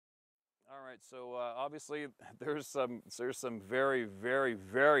right, so obviously there's some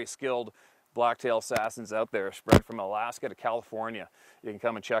very skilled blacktail assassins out there, spread from Alaska to California. You can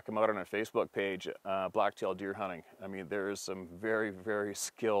come and check them out on our Facebook page, Blacktail Deer Hunting. I mean, there's some very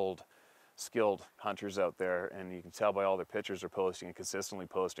skilled hunters out there, and you can tell by all their pictures they're posting and consistently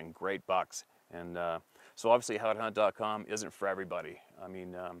posting great bucks. And so obviously Howtohunt.com isn't for everybody. I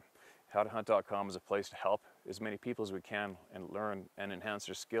mean, Howtohunt.com is a place to help as many people as we can and learn and enhance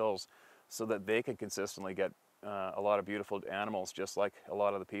their skills so that they can consistently get a lot of beautiful animals, just like a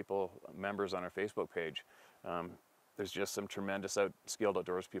lot of the people, members on our Facebook page. There's just some tremendous skilled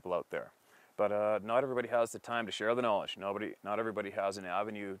outdoors people out there. But not everybody has the time to share the knowledge. Not everybody has an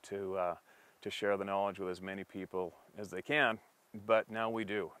avenue to share the knowledge with as many people as they can, but now we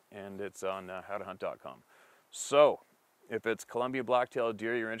do, and it's on howtohunt.com. So, if it's Columbia blacktail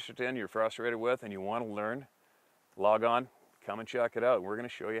deer you're interested in, you're frustrated with, and you want to learn, log on, come and check it out. We're going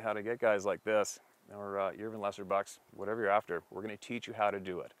to show you how to get guys like this, or even lesser bucks, whatever you're after. We're going to teach you how to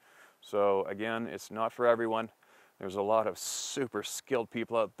do it. So again, it's not for everyone. There's a lot of super skilled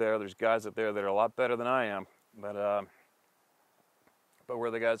people out there. There's guys out there that are a lot better than I am, but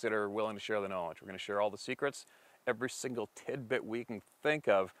we're the guys that are willing to share the knowledge. We're going to share all the secrets, every single tidbit we can think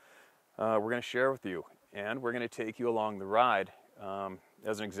of, we're going to share with you. And we're going to take you along the ride.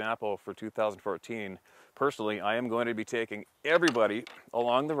 As an example, for 2014, personally, I am going to be taking everybody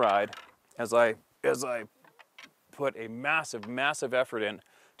along the ride as I put a massive effort in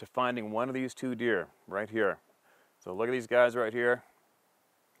to finding one of these two deer right here. So look at these guys right here.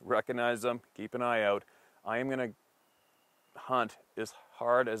 Recognize them, keep an eye out. I am going to hunt as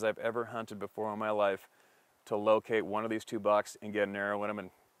hard as I've ever hunted before in my life to locate one of these two bucks and get an arrow in them,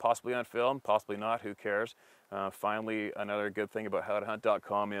 and possibly on film, possibly not, who cares. Finally, another good thing about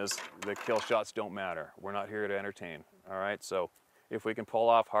howtohunt.com is the kill shots don't matter. We're not here to entertain, all right? So if we can pull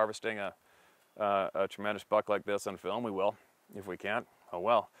off harvesting a tremendous buck like this on film, we will. If we can't, oh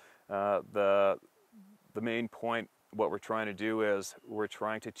well. The main point, what we're trying to do is we're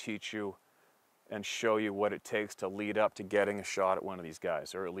trying to teach you and show you what it takes to lead up to getting a shot at one of these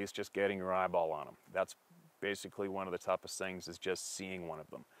guys, or at least just getting your eyeball on them. That's basically one of the toughest things, is just seeing one of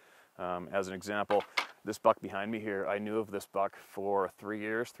them. As an example, this buck behind me here, I knew of this buck for 3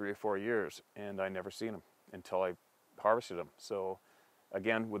 or 4 years, and I never seen him until I harvested him. So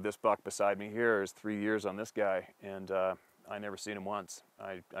again, with this buck beside me here is 3 years on this guy, and I never seen him once.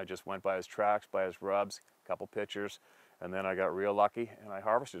 I just went by his tracks, by his rubs, a couple pictures, and then I got real lucky and I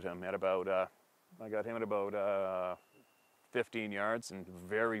harvested him at about, I got him at about 15 yards in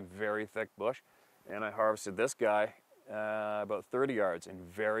very thick bush. And I harvested this guy about 30 yards in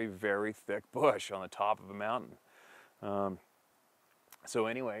very thick bush on the top of a mountain. So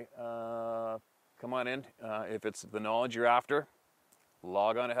anyway, come on in. If it's the knowledge you're after,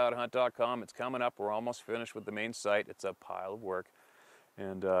 log on to howtohunt.com. It's coming up. We're almost finished with the main site. It's a pile of work.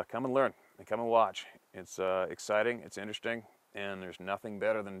 And come and learn and come and watch. It's exciting, it's interesting, and there's nothing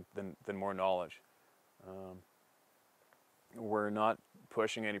better than more knowledge. We're not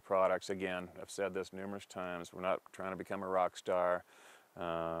pushing any products. Again, I've said this numerous times. We're not trying to become a rock star.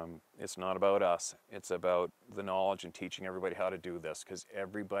 It's not about us. It's about the knowledge and teaching everybody how to do this, because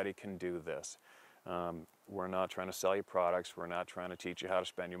everybody can do this. We're not trying to sell you products. We're not trying to teach you how to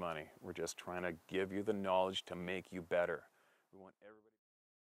spend your money. We're just trying to give you the knowledge to make you better. We want everybody